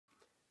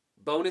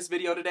Bonus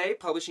video today,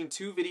 publishing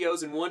 2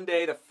 videos in one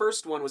day. The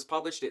first one was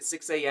published at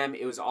 6 a.m.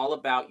 It was all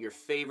about your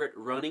favorite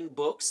running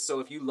books. So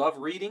if you love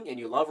reading and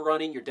you love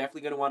running, you're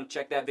definitely going to want to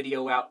check that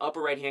video out, upper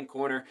right-hand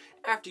corner,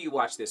 after you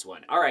watch this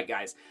one. All right,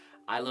 guys,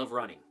 I love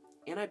running,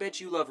 and I bet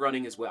you love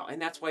running as well,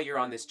 and that's why you're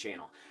on this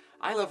channel.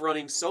 I love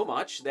running so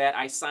much that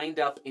I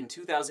signed up in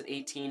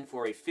 2018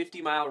 for a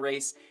 50-mile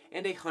race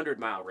and a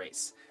 100-mile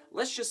race.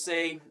 Let's just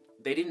say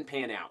they didn't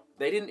pan out.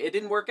 It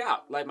didn't work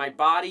out. Like, my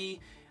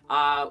body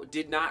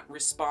did not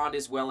respond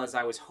as well as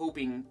I was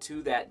hoping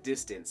to that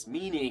distance,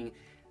 meaning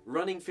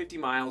running 50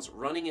 miles,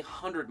 running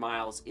 100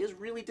 miles is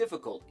really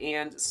difficult,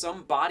 and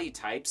some body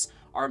types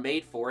are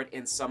made for it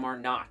and some are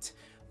not.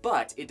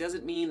 But it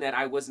doesn't mean that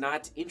I was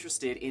not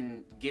interested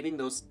in giving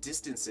those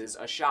distances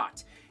a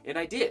shot, and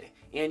I did.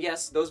 And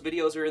yes, those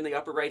videos are in the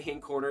upper right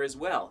hand corner as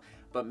well.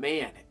 But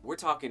man, we're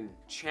talking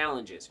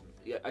challenges,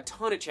 a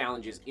ton of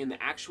challenges in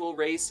the actual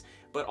race,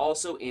 but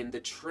also in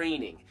the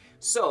training.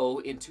 So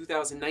in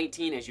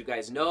 2019, as you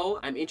guys know,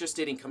 I'm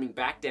interested in coming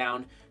back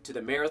down to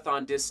the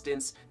marathon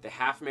distance, the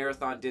half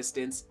marathon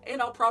distance,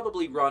 and I'll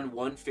probably run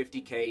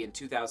 150K in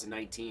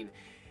 2019.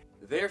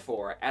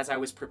 Therefore, as I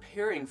was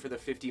preparing for the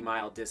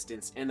 50-mile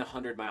distance and the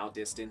 100-mile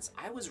distance,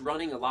 I was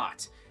running a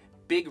lot.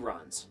 Big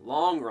runs,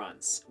 long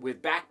runs,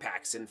 with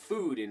backpacks and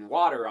food and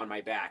water on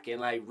my back,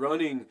 and like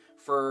running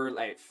for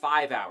like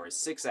 5 hours,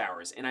 6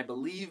 hours. And I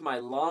believe my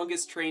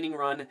longest training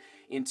run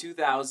in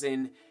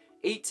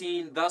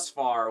 2018 thus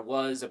far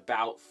was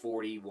about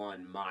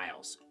 41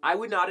 miles. I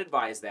would not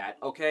advise that,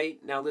 okay?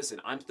 Now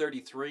listen, I'm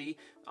 33.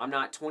 I'm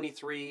not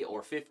 23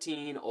 or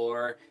 15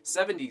 or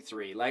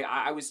 73. Like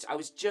I was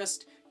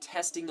just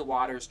testing the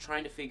waters,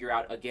 trying to figure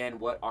out again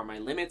what are my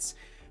limits.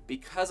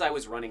 Because I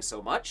was running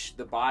so much,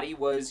 the body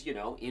was,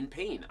 in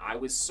pain. I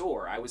was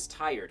sore. I was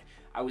tired.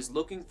 I was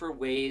looking for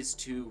ways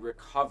to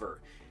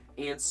recover.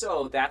 And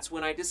so that's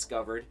when I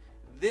discovered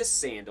this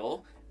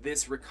sandal,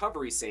 this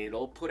recovery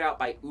sandal put out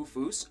by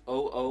Oofos,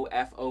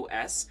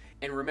 O-O-F-O-S.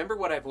 And remember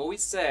what I've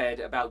always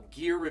said about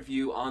gear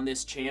review on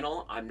this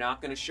channel. I'm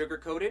not going to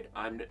sugarcoat it.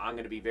 I'm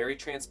going to be very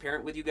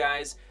transparent with you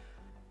guys.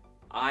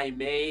 I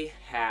may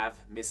have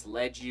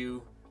misled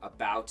you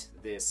about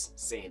this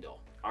sandal.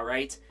 All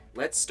right?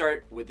 Let's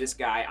start with this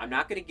guy. I'm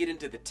not going to get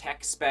into the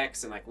tech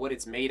specs and like what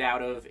it's made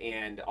out of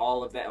and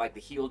all of that, like the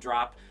heel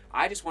drop.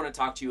 I just want to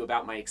talk to you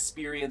about my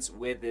experience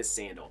with this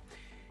sandal.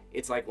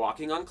 It's like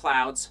walking on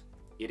clouds.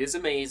 It is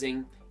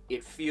amazing.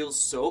 It feels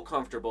so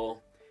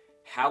comfortable.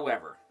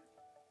 However,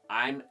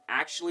 I'm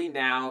actually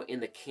now in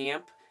the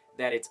camp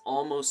that it's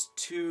almost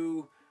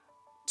too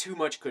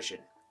much cushion.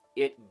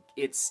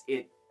 It's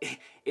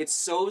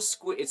so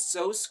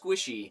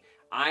squishy.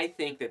 I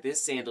think that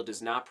this sandal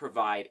does not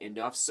provide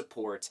enough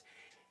support,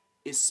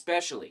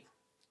 especially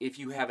if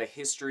you have a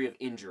history of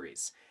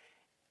injuries.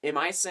 Am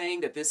I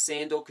saying that this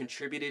sandal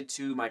contributed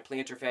to my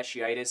plantar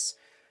fasciitis?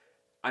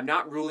 I'm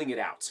not ruling it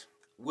out.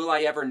 Will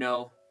I ever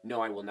know? No,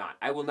 I will not.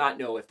 I will not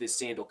know if this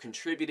sandal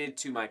contributed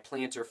to my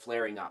plantar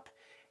flaring up.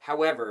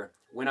 However,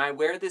 when I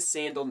wear this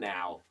sandal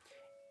now,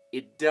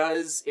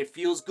 it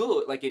feels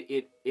good. Like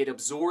it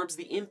absorbs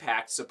the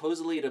impact.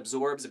 Supposedly it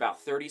absorbs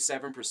about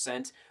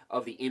 37%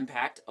 of the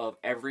impact of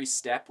every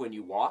step when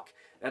you walk.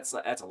 That's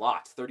a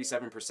lot,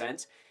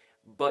 37%.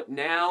 But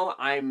now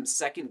I'm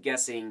second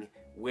guessing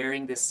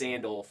wearing this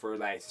sandal for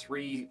like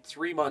three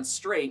months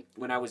straight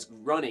when I was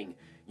running,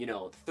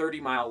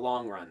 30-mile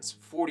long runs,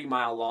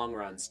 40-mile long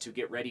runs to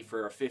get ready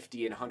for a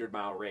 50 and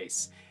 100-mile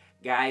race.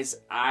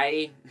 Guys,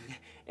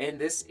 and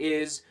this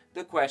is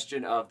the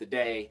question of the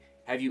day.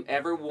 Have you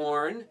ever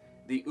worn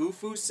the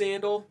Oofos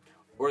sandal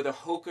or the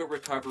Hoka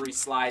Recovery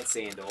Slide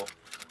Sandal?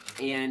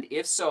 And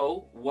if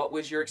so, what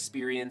was your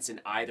experience in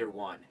either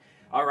one?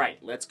 All right,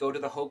 let's go to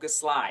the Hoka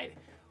Slide.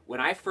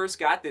 When I first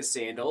got this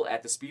sandal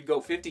at the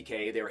Speedgoat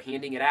 50K, they were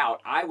handing it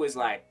out. I was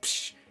like,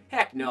 psh,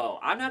 heck no,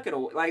 I'm not gonna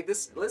like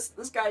this.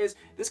 This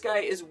guy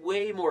is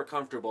way more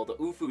comfortable. The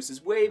Oofos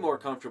is way more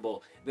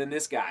comfortable than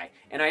this guy.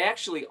 And I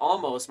actually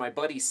almost, my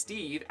buddy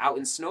Steve out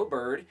in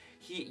Snowbird,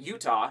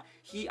 Utah,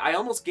 I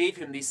almost gave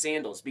him these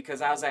sandals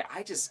because I was like,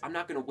 I'm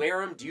not gonna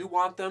wear them. Do you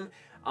want them?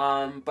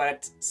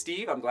 But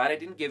Steve, I'm glad I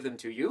didn't give them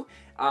to you.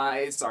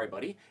 Sorry,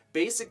 buddy.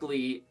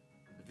 Basically,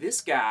 this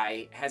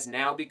guy has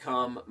now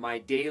become my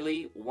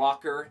daily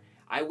walker.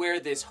 I wear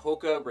this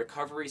Hoka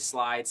Recovery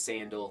Slide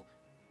Sandal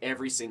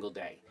every single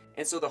day.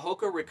 And so the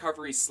Hoka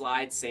Recovery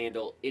Slide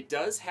Sandal, it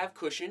does have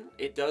cushion,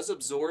 it does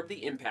absorb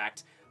the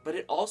impact, but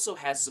it also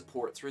has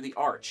support through the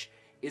arch.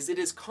 Is it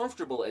as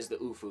comfortable as the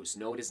Oofos?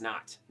 No, it is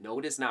not. No,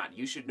 it is not.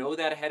 You should know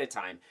that ahead of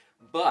time.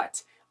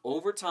 But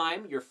over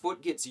time, your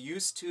foot gets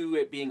used to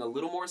it being a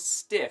little more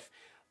stiff,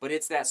 but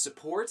it's that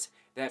support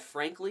that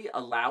frankly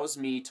allows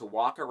me to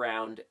walk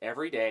around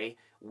every day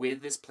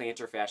with this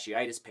plantar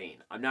fasciitis pain.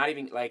 I'm not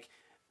even, like,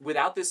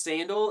 without this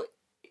sandal,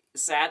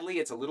 sadly,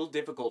 it's a little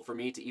difficult for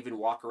me to even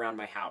walk around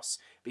my house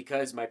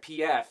because my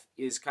PF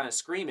is kind of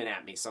screaming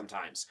at me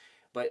sometimes.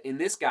 but in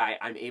this guy,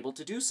 I'm able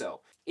to do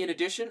so. In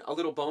addition, a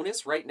little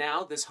bonus, right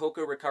now, this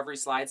Hoka Recovery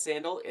Slide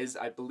Sandal is,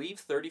 I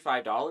believe,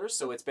 $35,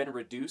 so it's been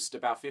reduced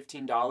about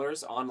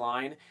 $15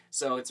 online,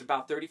 so it's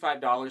about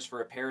 $35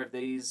 for a pair of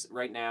these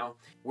right now.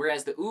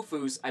 Whereas the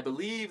Oofos, I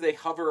believe they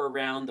hover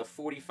around the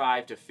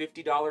 $45 to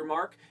 $50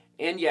 mark.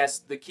 And yes,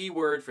 the key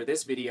word for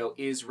this video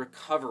is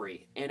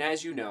recovery. And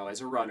as you know,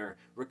 as a runner,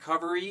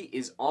 recovery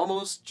is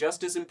almost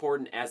just as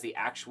important as the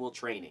actual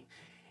training.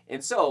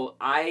 And so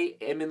I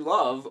am in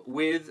love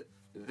with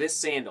this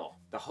sandal,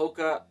 the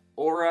Hoka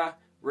Ora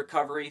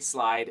Recovery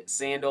Slide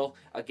Sandal.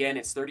 Again,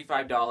 it's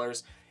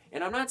 $35.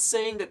 And I'm not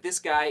saying that this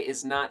guy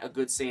is not a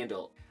good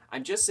sandal.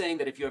 I'm just saying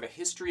that if you have a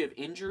history of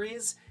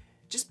injuries,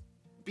 just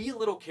be a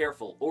little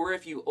careful. Or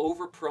if you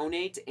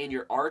overpronate and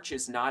your arch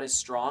is not as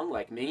strong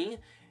like me,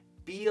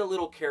 be a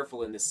little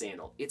careful in this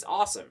sandal. It's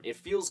awesome. It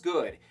feels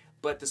good,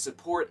 but the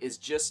support is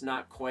just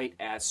not quite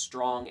as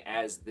strong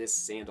as this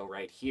sandal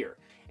right here.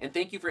 And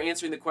thank you for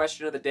answering the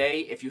question of the day.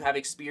 If you have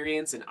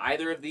experience in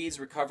either of these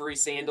recovery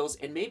sandals,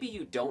 and maybe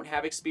you don't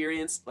have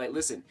experience, like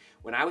listen,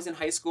 when I was in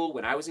high school,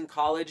 when I was in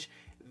college,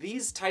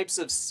 these types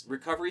of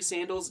recovery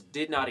sandals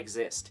did not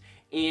exist.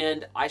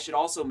 And I should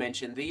also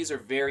mention, these are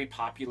very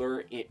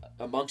popular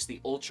amongst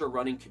the ultra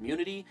running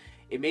community.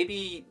 It may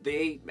be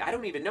I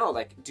don't even know,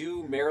 like,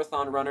 do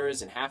marathon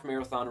runners and half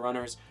marathon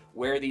runners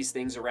wear these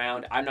things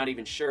around? I'm not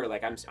even sure.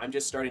 Like, I'm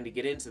just starting to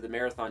get into the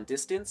marathon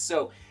distance.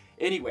 So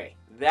anyway,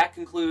 that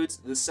concludes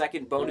the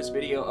second bonus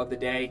video of the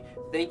day.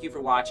 Thank you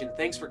for watching.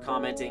 Thanks for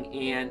commenting.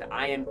 And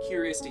I am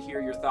curious to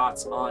hear your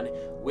thoughts on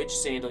which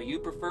sandal you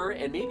prefer.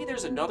 And maybe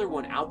there's another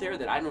one out there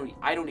that I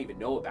don't even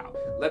know about.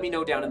 Let me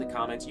know down in the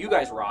comments. You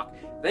guys rock.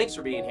 Thanks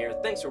for being here.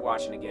 Thanks for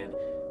watching again.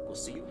 We'll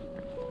see you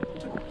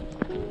tomorrow.